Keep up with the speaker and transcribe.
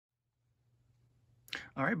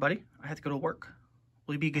All right, buddy. I have to go to work.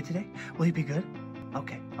 Will you be good today? Will you be good?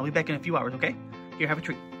 Okay. I'll be back in a few hours, okay? Here, have a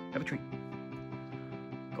treat. Have a treat.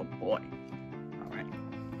 Good boy. All right.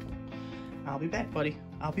 I'll be back, buddy.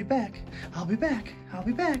 I'll be back. I'll be back. I'll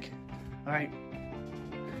be back. All right.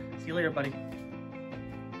 See you later, buddy.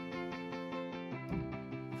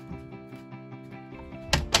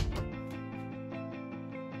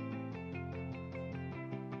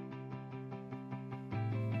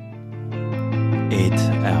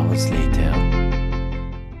 Hours later.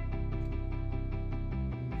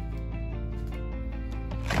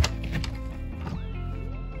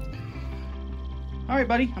 All right,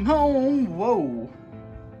 buddy, I'm home. Whoa.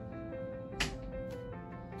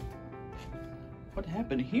 What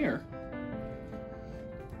happened here?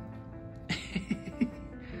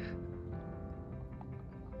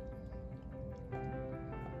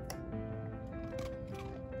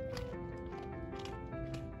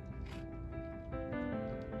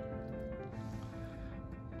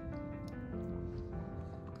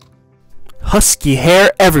 Husky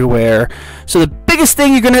hair everywhere. So the biggest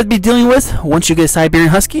thing you're going to be dealing with once you get a Siberian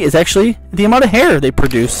Husky is actually the amount of hair they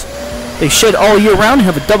produce. They shed all year round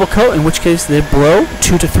and have a double coat, in which case they blow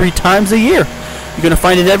 2 to 3 times a year. You're going to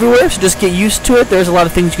find it everywhere, so just get used to it. There's a lot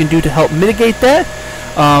of things you can do to help mitigate that.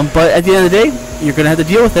 But at the end of the day, you're going to have to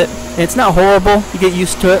deal with it. And it's not horrible. You get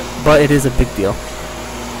used to it, but it is a big deal.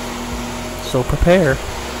 So prepare.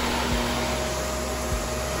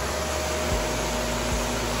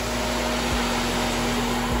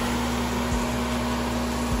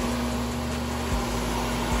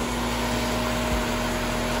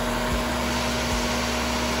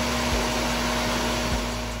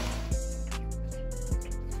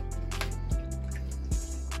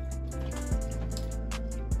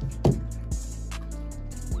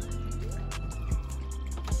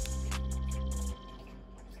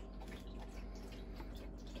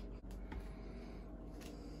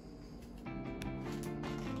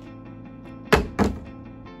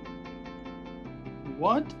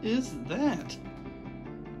 What is that?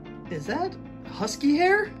 Is that husky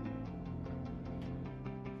hair?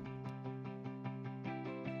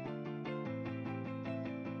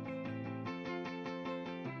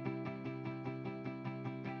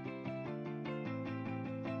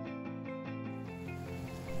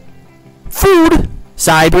 Food!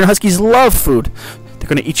 Siberian Huskies love food. They're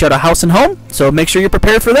going to eat you out of house and home, so make sure you're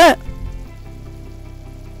prepared for that.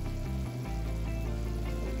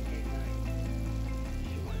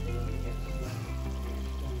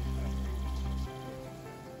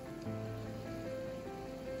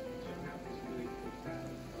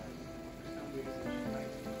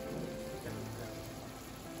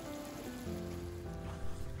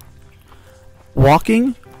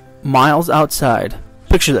 Walking miles outside.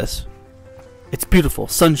 Picture this. It's beautiful,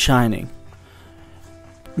 sun shining.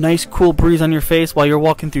 Nice cool breeze on your face while you're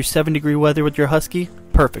walking through 7-degree weather with your husky.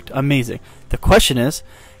 Perfect, amazing. The question is,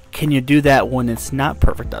 can you do that when it's not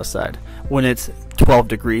perfect outside? When it's 12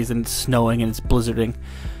 degrees and it's snowing and it's blizzarding?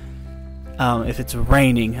 If it's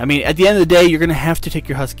raining. I mean, at the end of the day, you're going to have to take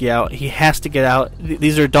your husky out. He has to get out.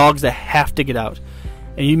 These are dogs that have to get out.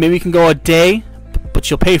 And you maybe can go a day, but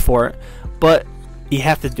you'll pay for it. But you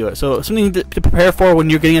have to do it. So something to prepare for when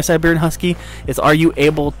you're getting a Siberian Husky is, are you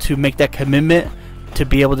able to make that commitment to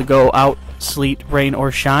be able to go out, sleet, rain,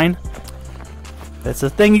 or shine? That's the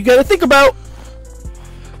thing you got to think about.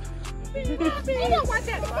 You don't want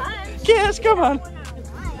that fun. Yes, come on.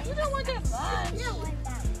 You don't want that fun. You don't want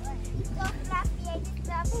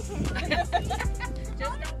that fun.